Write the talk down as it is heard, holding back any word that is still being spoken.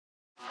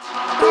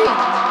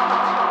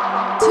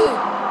two,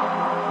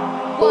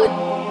 one,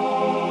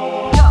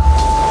 go.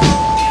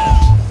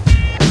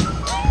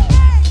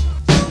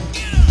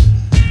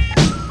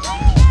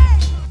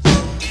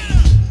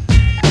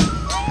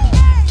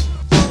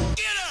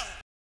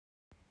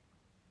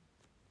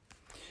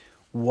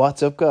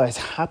 What's up, guys?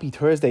 Happy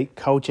Thursday.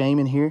 Coach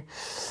Eamon here.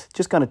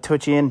 Just going to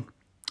touch in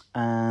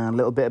a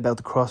little bit about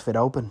the CrossFit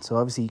Open. So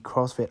obviously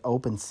CrossFit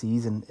Open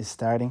season is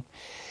starting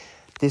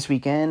this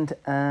weekend,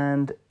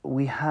 and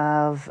we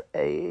have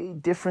a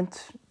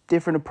different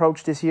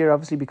approach this year,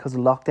 obviously because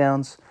of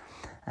lockdowns,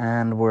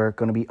 and we're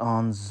going to be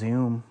on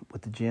Zoom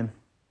with the gym.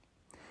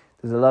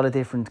 There's a lot of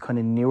different kind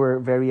of newer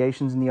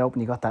variations in the Open.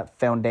 You got that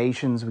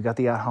foundations, we got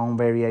the at-home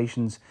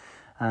variations,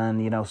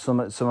 and you know some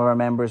of our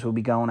members will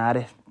be going at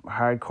it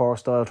hardcore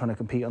style, trying to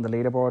compete on the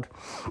leaderboard,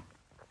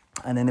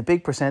 and then a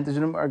big percentage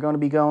of them are going to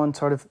be going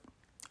sort of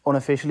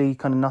unofficially,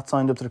 kind of not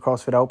signed up to the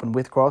CrossFit Open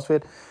with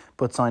CrossFit,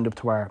 but signed up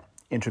to our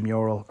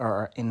intramural or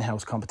our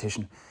in-house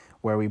competition,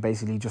 where we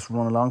basically just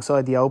run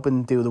alongside the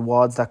Open, do the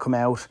WODs that come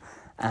out,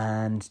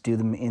 and do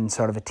them in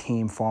sort of a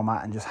team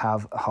format and just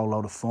have a whole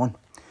load of fun.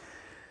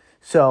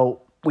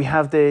 So we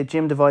have the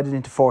gym divided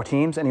into 4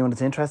 teams. Anyone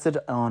that's interested,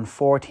 on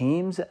 4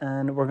 teams,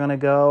 and we're going to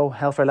go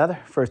hell for leather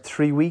for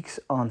 3 weeks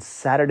on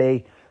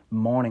Saturday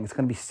morning. It's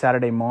going to be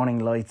Saturday morning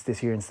lights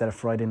this year instead of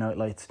Friday night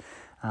lights,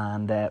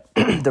 and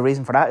the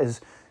reason for that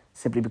is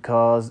simply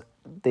because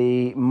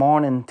the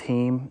morning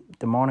team,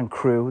 the morning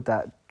crew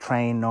that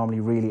train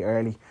normally really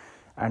early,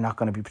 are not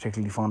going to be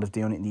particularly fond of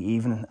doing it in the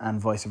evening, and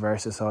vice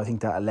versa. So I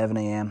think that 11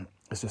 a.m.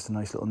 is just a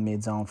nice little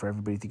mid-zone for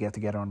everybody to get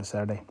together on the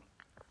Saturday.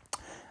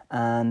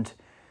 And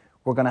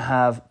we're going to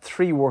have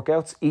 3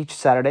 workouts each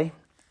Saturday,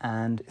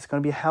 and it's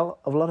going to be a hell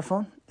of a lot of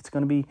fun.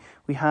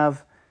 We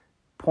have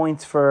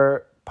points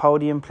for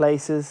podium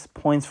places,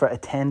 points for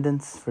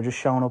attendance, for just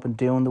showing up and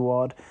doing the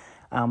WOD.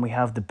 And we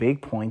have the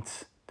big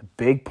points,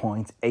 8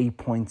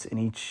 points in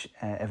each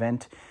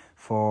event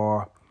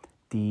for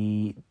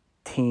the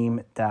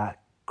team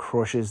that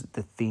crushes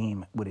the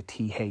theme with a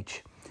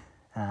TH.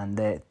 And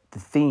the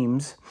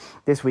themes,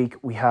 this week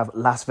we have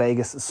Las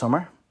Vegas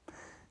Summer.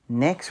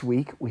 Next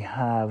week we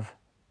have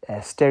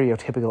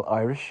stereotypical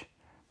Irish,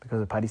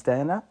 because of Paddy's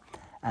Day and that.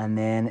 And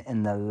then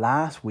in the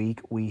last week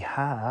we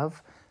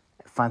have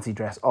fancy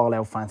dress, all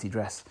out fancy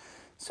dress.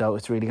 So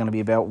it's really going to be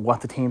about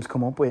what the teams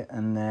come up with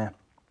and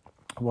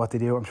what they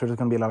do. I'm sure there's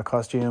going to be a lot of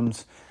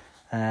costumes,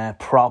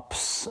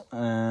 props.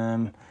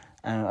 I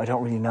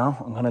don't really know.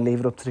 I'm going to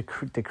leave it up to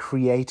the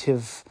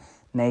creative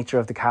nature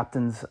of the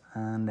captains,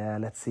 and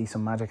let's see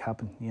some magic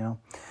happen. You know,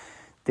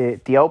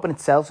 the Open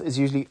itself is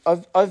usually,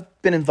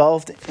 I've been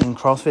involved in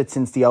CrossFit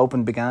since the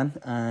Open began,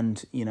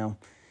 and you know,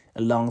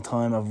 a long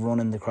time of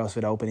running the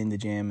CrossFit Open in the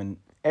gym, and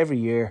every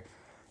year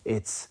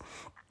it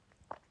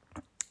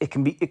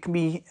can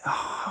be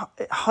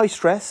high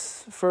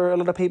stress for a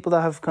lot of people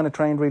that have kind of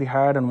trained really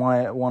hard and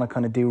want to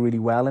kind of do really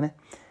well in it,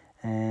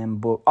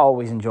 but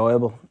always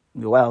enjoyable.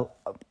 Well,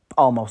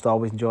 almost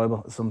always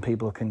enjoyable. Some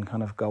people can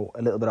kind of go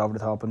a little bit over the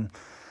top and,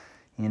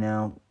 you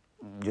know,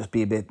 just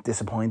be a bit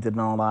disappointed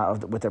and all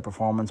that with their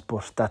performance,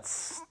 but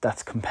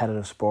that's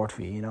competitive sport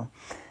for you, you know.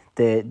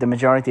 The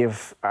majority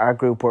of our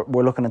group,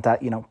 we're looking at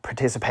that, you know,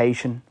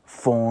 participation,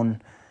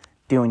 fun,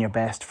 doing your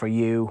best for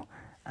you,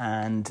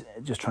 and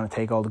just trying to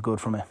take all the good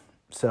from it.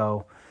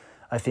 So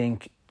I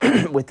think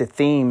with the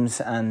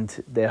themes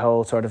and the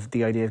whole sort of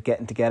the idea of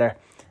getting together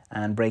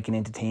and breaking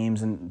into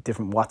teams and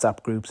different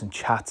WhatsApp groups and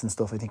chats and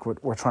stuff, I think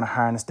we're trying to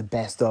harness the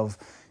best of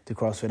the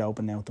CrossFit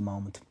Open now at the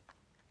moment.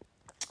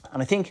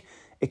 And I think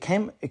it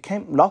came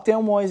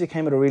lockdown wise, it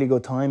came at a really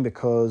good time,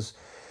 because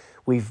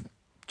we've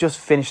just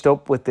finished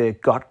up with the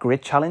Got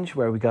Grit challenge,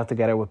 where we got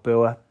together with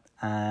Bua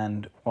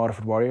and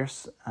Waterford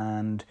Warriors,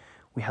 and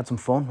we had some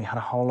fun. We had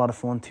a whole lot of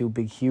fun. 2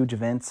 big, huge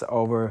events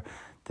over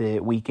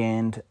the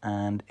weekend,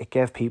 and it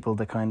gave people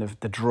the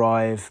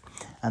drive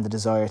and the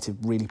desire to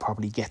really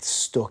properly get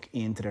stuck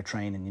into their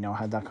training. You know, I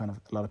had that kind of,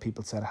 a lot of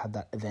people said I had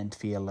that event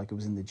feel like it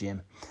was in the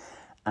gym.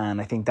 And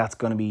I think that's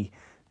going to be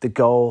the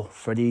goal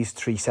for these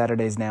 3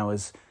 Saturdays now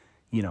is,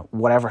 you know,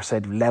 whatever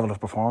said level of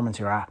performance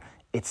you're at,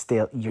 it's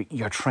still,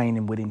 you're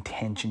training with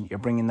intention. You're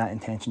bringing that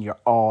intention, you're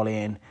all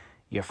in,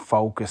 you're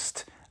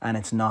focused, and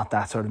it's not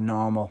that sort of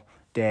normal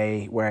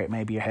day where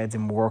maybe your head's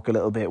in work a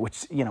little bit,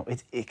 which, you know,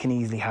 it can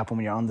easily happen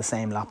when you're on the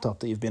same laptop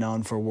that you've been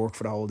on for work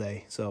for the whole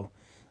day. So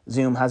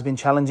Zoom has been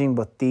challenging,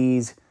 but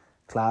these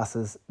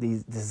classes,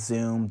 the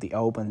Zoom, the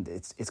Open,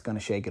 it's going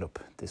to shake it up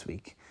this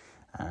week.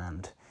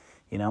 And,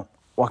 you know,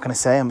 what can I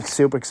say? I'm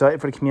super excited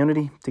for the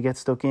community to get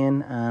stuck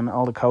in, and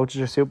all the coaches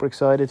are super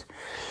excited.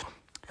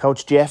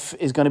 Coach Jeff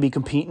is going to be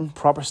competing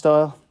proper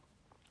style.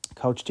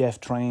 Coach Jeff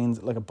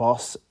trains like a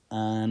boss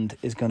and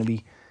is going to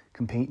be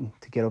competing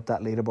to get up that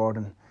leaderboard,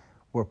 and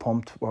we're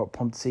pumped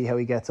to see how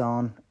he gets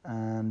on.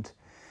 And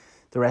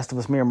the rest of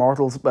us mere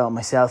mortals, well,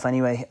 myself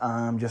anyway,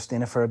 I'm just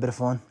in it for a bit of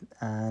fun,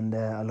 and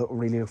I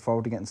really look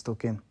forward to getting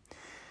stuck in.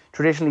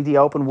 Traditionally, the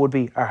Open would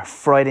be our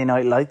Friday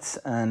night lights,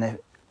 and if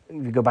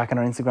you go back on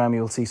our Instagram,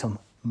 you'll see some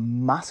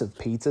massive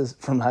pizzas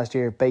from last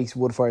year. Base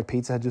Woodfire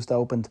Pizza had just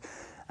opened,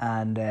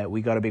 And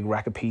we got a big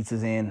rack of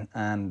pizzas in,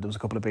 and there was a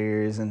couple of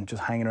beers and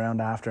just hanging around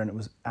after, and it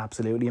was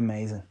absolutely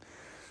amazing.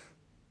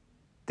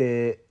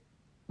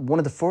 One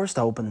of the first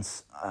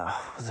opens,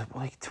 was it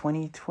like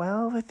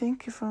 2012, I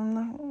think, if I'm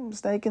not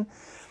mistaken?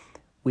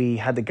 We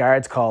had the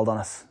guards called on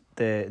us.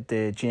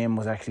 The gym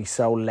was actually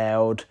so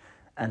loud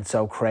and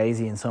so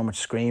crazy and so much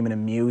screaming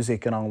and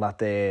music and all that.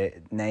 The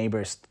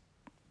neighbours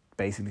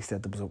basically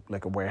said there was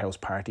like a warehouse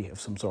party of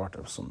some sort,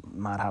 or some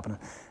mad happening.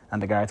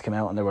 And the guards came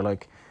out and they were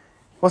like,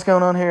 "What's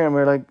going on here?" And we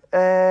were like,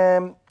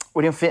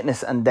 "We're doing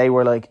fitness." And they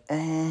were like,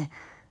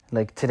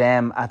 Like, to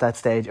them, at that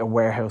stage, a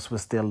warehouse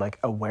was still like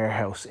a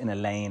warehouse in a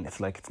lane. It's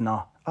like, it's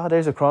not, oh,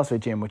 there's a CrossFit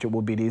gym, which it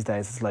would be these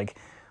days. It's like,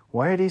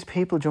 why are these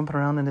people jumping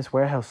around in this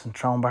warehouse and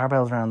throwing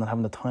barbells around and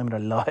having the time of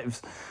their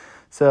lives?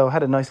 So I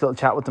had a nice little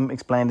chat with them,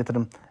 explained it to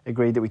them,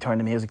 agreed that we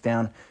turned the music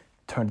down,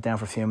 turned it down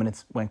for a few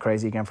minutes, went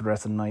crazy again for the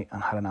rest of the night,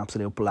 and had an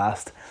absolute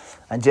blast.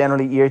 And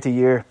generally, year to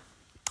year,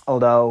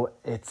 although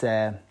it's,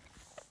 it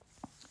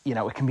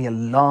can be a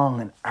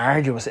long and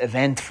arduous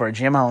event for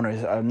gym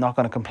owners, I'm not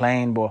going to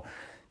complain, but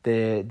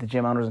the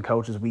gym owners and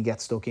coaches, we get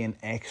stuck in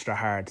extra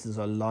hard. There's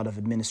a lot of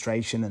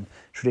administration, and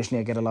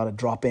traditionally I get a lot of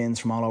drop-ins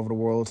from all over the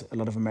world, a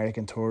lot of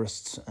American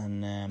tourists,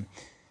 and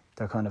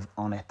they're kind of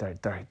on it.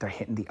 They're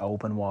hitting the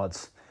open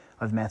WODs.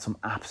 I've met some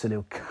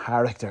absolute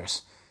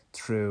characters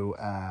through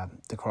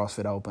the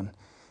CrossFit Open.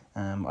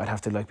 I'd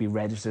have to be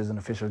registered as an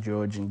official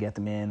judge and get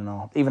them in and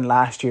all. Even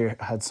last year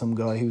I had some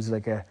guy who's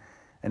like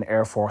an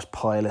Air Force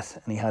pilot,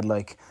 and he had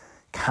like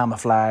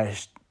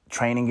camouflage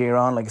training gear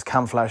on, like his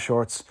camouflage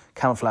shorts,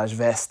 camouflage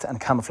vest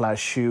and camouflage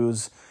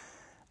shoes,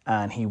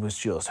 and he was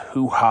just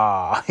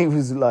hoo-ha. He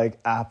was like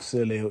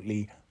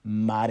absolutely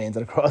mad into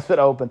the CrossFit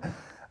Open.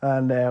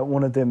 And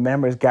one of the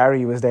members,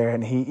 Gary, was there,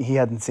 and he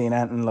hadn't seen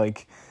anything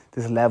like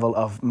this level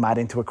of mad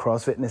into a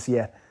CrossFitness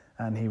yet,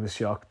 and he was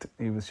shocked.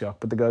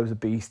 But the guy was a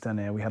beast,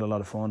 and we had a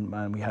lot of fun,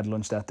 and we had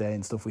lunch that day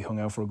and stuff. We hung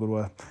out for a good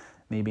while.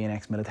 Me being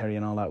ex-military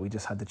and all that, we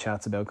just had the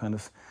chats about kind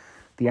of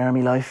the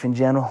army life in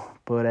general.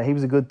 But he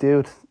was a good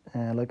dude.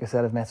 Like I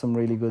said, I've met some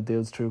really good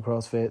dudes through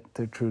CrossFit.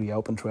 They're truly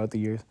open throughout the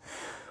years.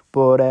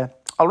 But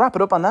I'll wrap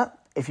it up on that.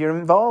 If you're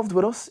involved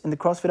with us in the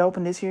CrossFit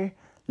Open this year,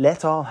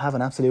 let's all have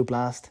an absolute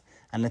blast,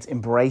 and let's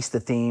embrace the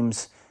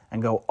themes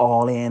and go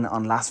all in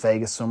on Las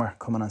Vegas Summer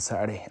coming on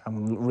Saturday.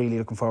 I'm really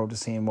looking forward to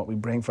seeing what we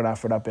bring for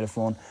that bit of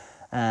fun.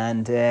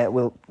 And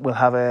we'll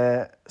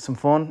have some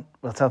fun.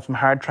 We'll have some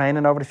hard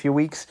training over the few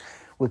weeks.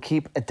 We'll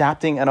keep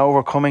adapting and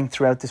overcoming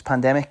throughout this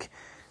pandemic.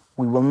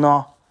 We will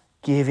not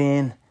give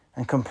in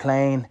and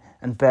complain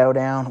and bow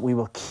down. We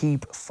will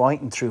keep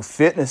fighting through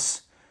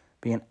fitness,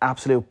 being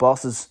absolute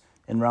bosses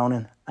in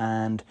Ronin,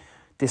 and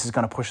this is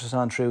going to push us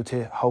on through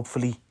to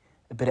hopefully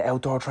a bit of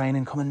outdoor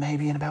training coming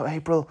maybe in about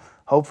April,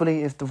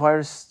 hopefully, if the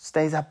virus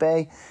stays at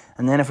bay.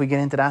 And then if we get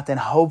into that, then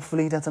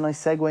hopefully that's a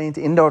nice segue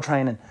into indoor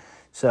training.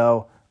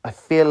 So I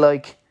feel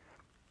like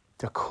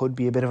there could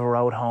be a bit of a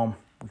road home.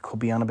 We could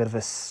be on a bit of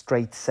a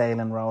straight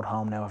sailing road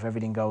home now if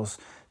everything goes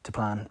to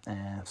plan.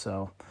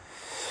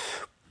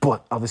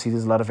 But obviously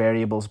there's a lot of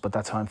variables, but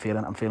that's how I'm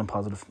feeling. I'm feeling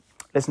positive.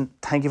 Listen,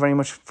 thank you very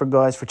much for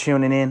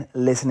tuning in,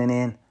 listening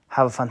in.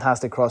 Have a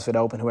fantastic CrossFit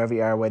Open, whoever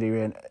you are, whether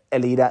you're an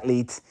elite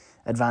athlete,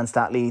 advanced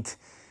athlete,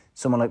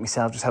 someone like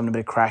myself just having a bit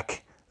of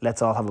crack.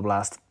 Let's all have a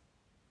blast.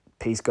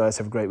 Peace, guys.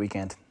 Have a great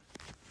weekend.